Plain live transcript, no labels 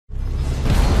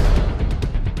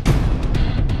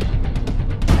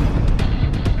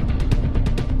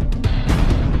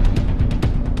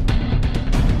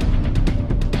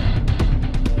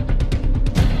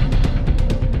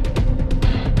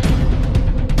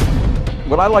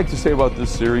What I like to say about this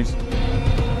series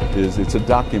is it's a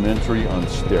documentary on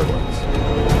steroids.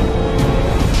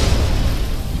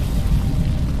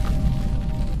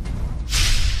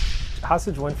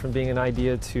 Hostage went from being an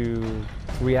idea to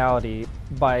reality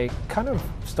by kind of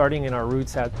starting in our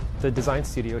roots at the design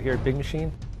studio here at Big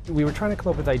Machine. We were trying to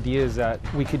come up with ideas that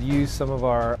we could use some of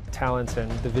our talents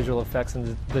and the visual effects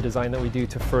and the design that we do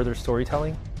to further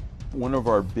storytelling. One of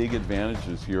our big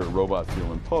advantages here at Robot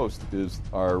Feel and Post is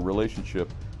our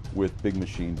relationship with Big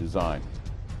Machine Design.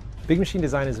 Big Machine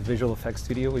Design is a visual effects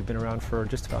studio. We've been around for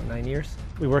just about 9 years.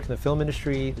 We work in the film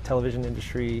industry, the television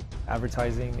industry,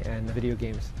 advertising, and video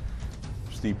games.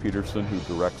 Steve Peterson, who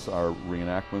directs our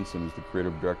reenactments and is the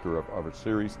creative director of our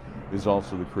series, is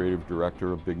also the creative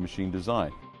director of Big Machine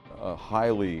Design. A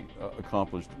highly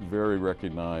accomplished, very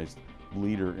recognized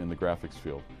leader in the graphics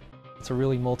field. It's a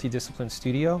really multidisciplinary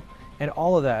studio, and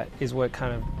all of that is what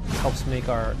kind of helps make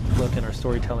our look and our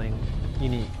storytelling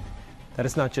unique. That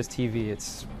it's not just TV,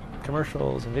 it's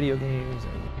commercials and video games.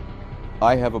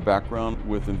 I have a background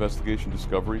with investigation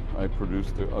discovery. I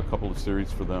produced a couple of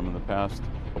series for them in the past,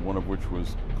 one of which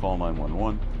was Call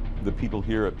 911. The people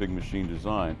here at Big Machine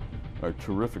Design are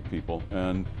terrific people,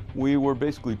 and we were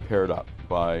basically paired up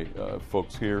by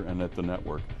folks here and at the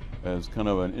network as kind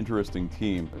of an interesting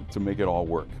team to make it all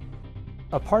work.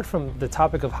 Apart from the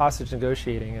topic of hostage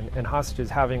negotiating and hostages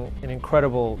having an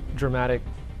incredible dramatic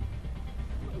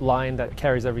line that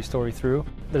carries every story through,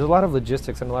 there's a lot of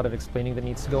logistics and a lot of explaining that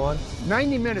needs to go on.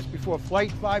 90 minutes before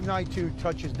Flight 592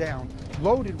 touches down,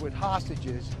 loaded with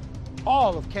hostages,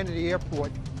 all of Kennedy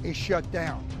Airport is shut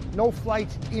down. No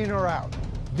flights in or out.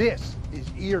 This is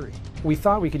eerie. We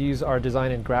thought we could use our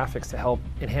design and graphics to help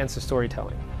enhance the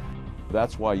storytelling.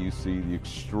 That's why you see the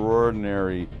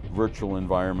extraordinary virtual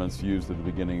environments used at the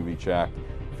beginning of each act,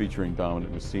 featuring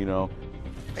Dominic Messino.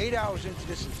 8 hours into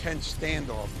this intense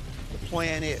standoff, the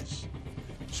plan is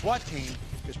the SWAT team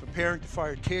is preparing to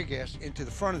fire tear gas into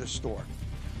the front of the store,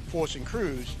 forcing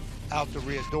crews out the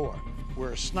rear door,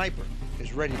 where a sniper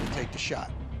is ready to take the shot.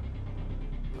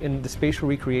 In the spatial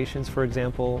recreations, for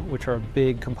example, which are a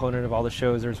big component of all the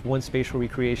shows, there's one spatial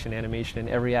recreation animation in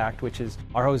every act, which is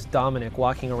our host Dominic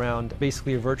walking around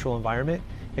basically a virtual environment,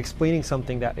 explaining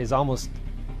something that is almost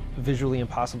visually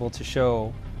impossible to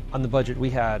show on the budget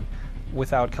we had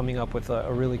without coming up with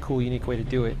a really cool, unique way to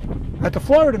do it. At the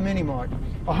Florida Mini Mart,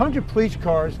 100 police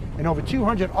cars and over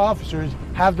 200 officers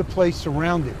have the place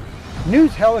surrounded.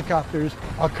 News helicopters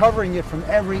are covering it from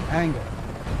every angle.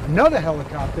 Another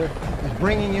helicopter is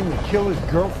bringing in the killer's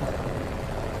girlfriend.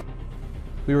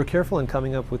 We were careful in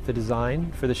coming up with the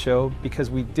design for the show because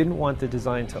we didn't want the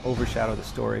design to overshadow the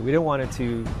story. We didn't want it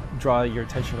to draw your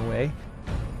attention away.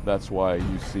 That's why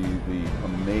you see the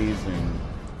amazing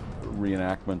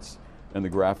reenactments and the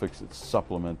graphics that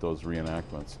supplement those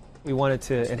reenactments. We wanted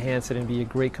to enhance it and be a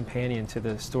great companion to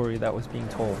the story that was being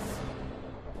told.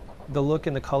 The look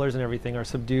and the colors and everything are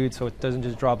subdued so it doesn't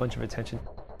just draw a bunch of attention.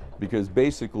 Because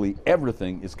basically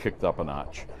everything is kicked up a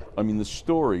notch. I mean, the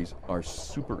stories are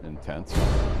super intense.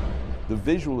 The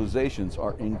visualizations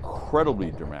are incredibly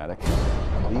dramatic.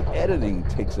 The editing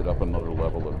takes it up another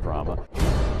level of drama.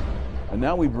 And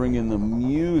now we bring in the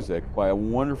music by a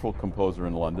wonderful composer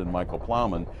in London, Michael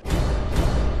Plowman.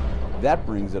 That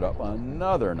brings it up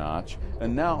another notch.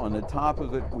 And now on the top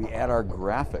of it, we add our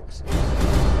graphics.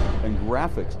 And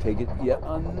graphics take it yet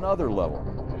another level.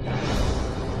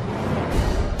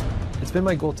 It's been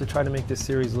my goal to try to make this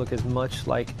series look as much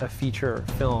like a feature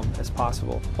film as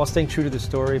possible, while staying true to the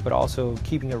story, but also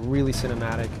keeping it really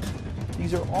cinematic.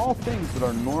 These are all things that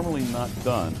are normally not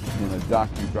done in a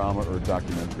docudrama or a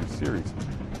documentary series.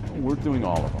 We're doing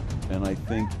all of them, and I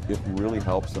think it really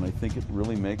helps, and I think it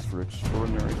really makes for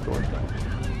extraordinary storytelling.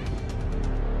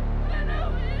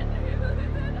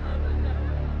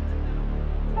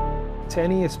 To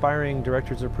any aspiring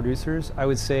directors or producers, I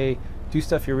would say do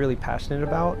stuff you're really passionate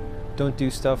about. Don't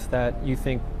do stuff that you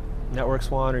think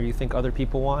networks want or you think other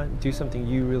people want. Do something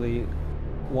you really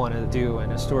want to do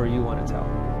and a story you want to tell.